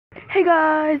Hey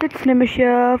guys, it's Nimish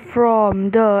here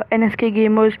from the NSK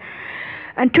Gamers,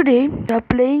 and today we are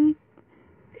playing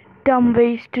Dumb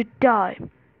Ways to Die.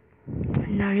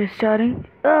 Now you're starting.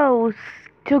 Oh,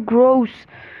 so gross.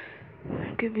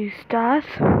 Give me stars.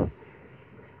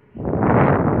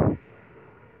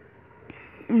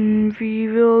 We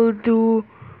will do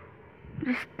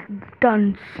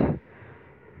stunts.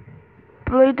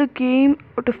 Play the game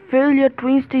to fill your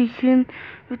train station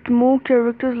with more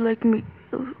characters like me.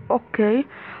 Okay,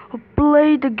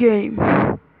 play the game.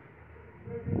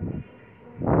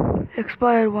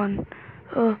 Expired one.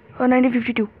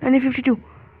 1952. 1952.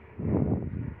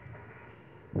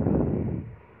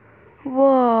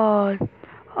 What?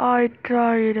 I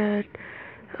tried it.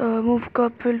 Move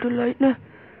couple to lighten.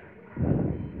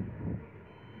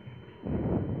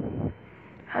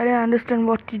 I didn't understand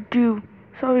what to do.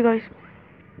 Sorry, guys.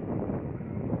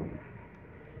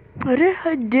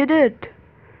 I did it.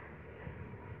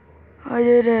 I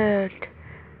did it.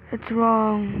 It's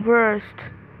wrong. Worst.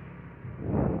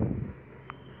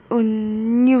 Oh,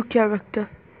 new character.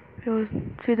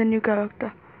 See the new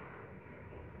character.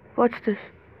 What's this?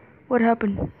 What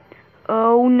happened?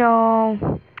 Oh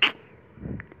no.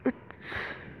 It's...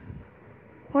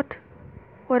 What?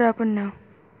 What happened now?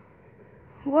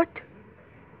 What?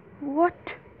 What?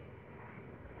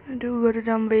 Do we go to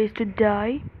Dumb Ways to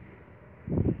Die?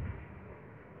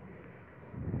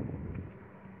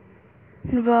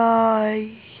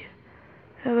 Why?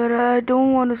 But I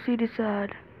don't want to see this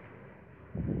ad.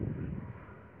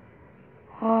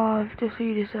 Oh, I have to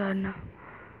see this ad now.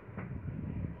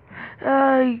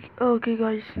 Okay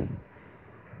guys.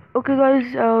 Okay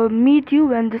guys, meet you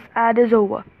when this ad is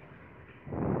over.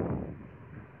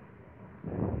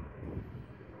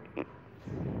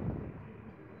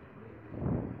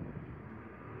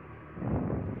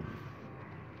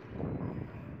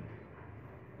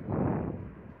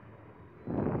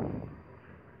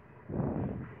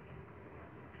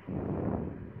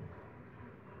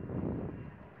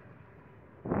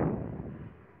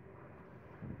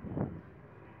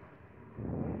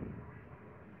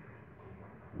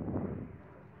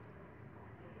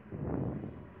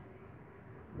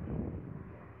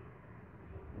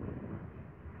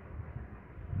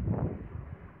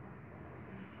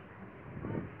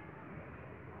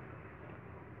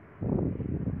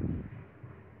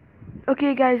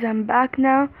 Okay guys, I'm back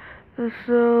now.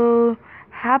 So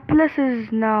Hapless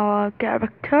is now a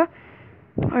character.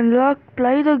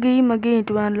 Play the game again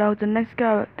to unlock the next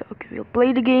character. Okay, we'll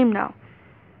play the game now.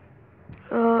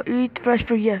 Eat fresh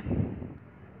fruit, yeah.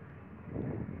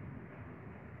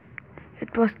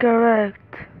 It was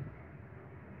correct.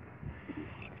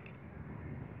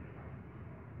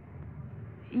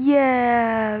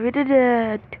 Yeah, we did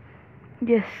it.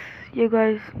 Yes, you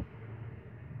guys.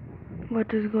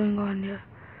 What is going on here?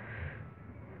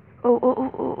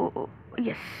 Oh.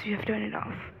 Yes, we have turned it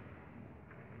off.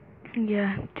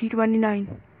 Yeah, 329.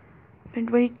 And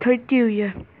 2032,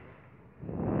 yeah.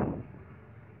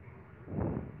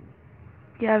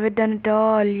 Yeah, we've done it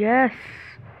all, yes.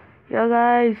 Yeah,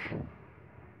 guys.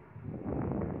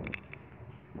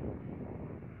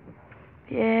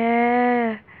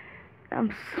 Yeah.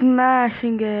 I'm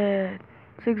smashing it.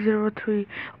 603.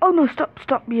 Oh no, stop,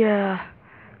 yeah.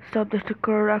 Stop, that's the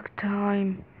correct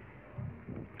time.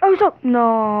 Oh, stop.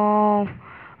 No.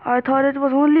 I thought it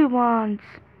was only once.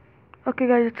 Okay,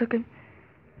 guys, it's okay.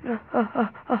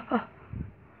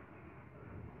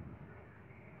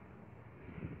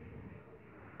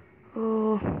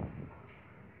 Oh.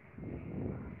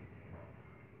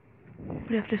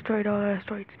 We have destroyed all our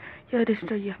asteroids. Yeah,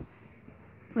 destroy, yeah.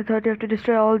 I thought you have to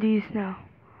destroy all these now.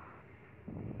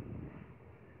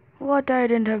 What? I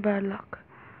didn't have bad luck.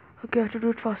 Okay, I have to do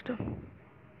it faster.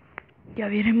 Yeah,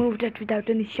 we removed it without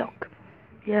any shock.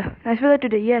 Yeah, nice weather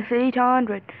today. Yes,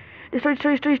 800. Destroy.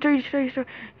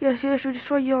 Yes, we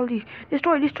destroy all these.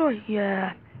 Destroy.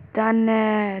 Yeah, done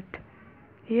it.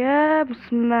 Yeah, I'm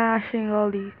smashing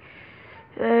all these.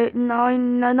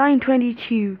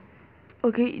 922.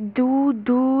 Okay,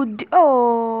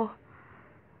 oh.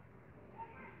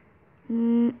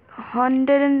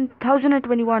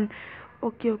 1021.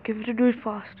 Okay, we have to do it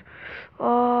fast.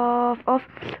 Off.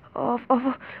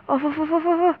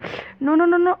 No,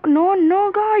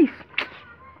 guys.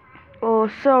 Oh,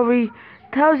 sorry.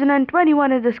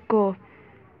 1021 is the score.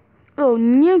 Oh,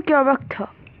 new character.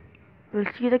 We'll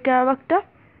see the character.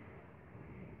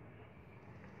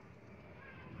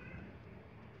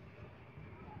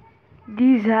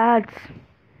 These ads.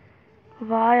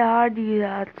 Why are these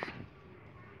ads?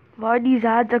 Why these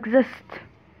ads exist?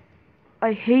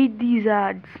 I hate these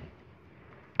ads.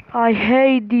 I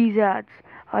hate these ads.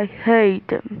 I hate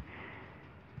them.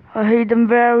 I hate them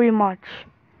very much.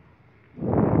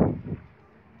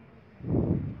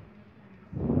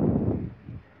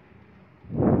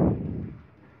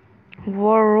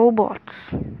 War robots.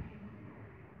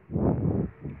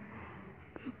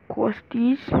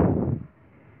 Quasties.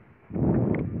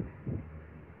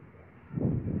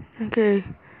 Okay.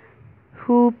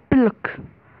 Who Pillock?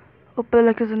 Oh,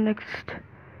 Pillock is the next.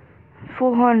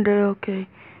 400. Okay.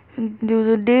 And do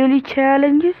the daily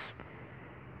challenges.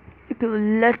 Okay,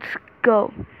 let's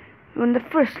go. On the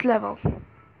first level.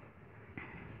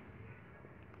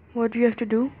 What do you have to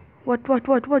do? What do you have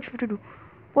to do?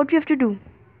 What do you have to do?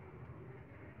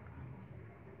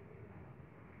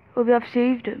 Oh, we have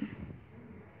saved him.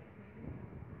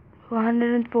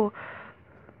 104.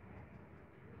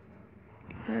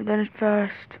 I've done it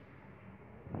first.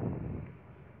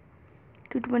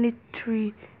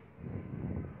 223.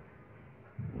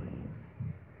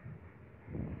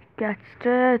 That's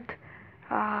it.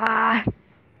 Ah,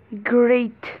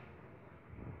 great.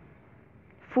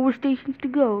 4 stations to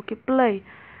go. Okay, play.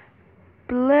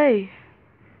 Play.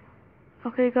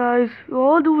 Okay, guys, you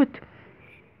all do it.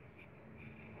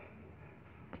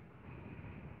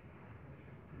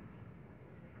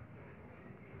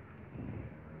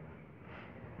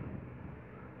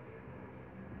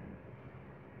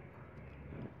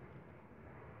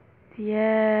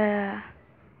 Yeah.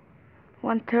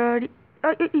 130.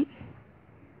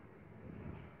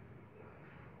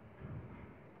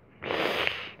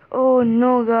 Oh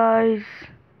no, guys.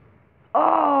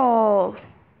 Oh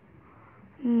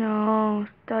no,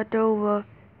 start over.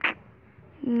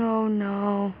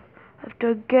 No. I have to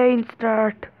again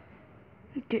start.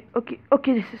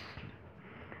 Okay, this is.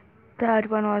 That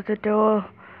one was the door.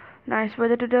 Nice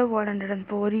weather today,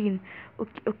 114.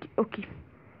 Okay.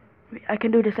 Wait, I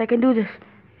can do this.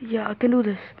 Yeah, I can do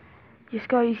this. Yes,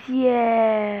 guys,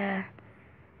 yeah.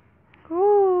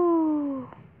 Ooh.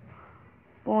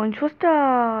 Punch for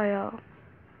style.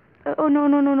 Oh,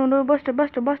 no. Busted.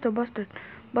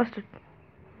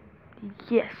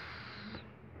 Yes.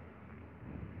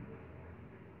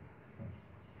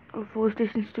 Oh, 4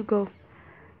 stations to go.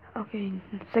 Okay,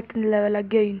 second level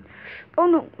again.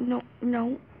 Oh, no.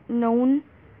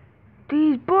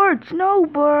 These birds, no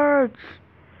birds.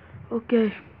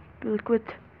 Okay, we'll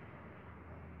quit.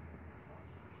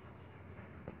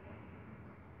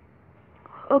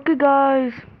 Okay,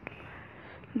 guys,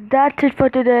 that's it for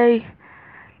today.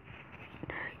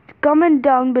 Comment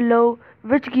down below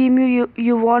which game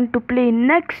you want to play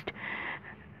next,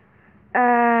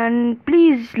 and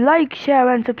please like, share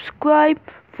and subscribe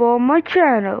for my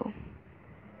channel.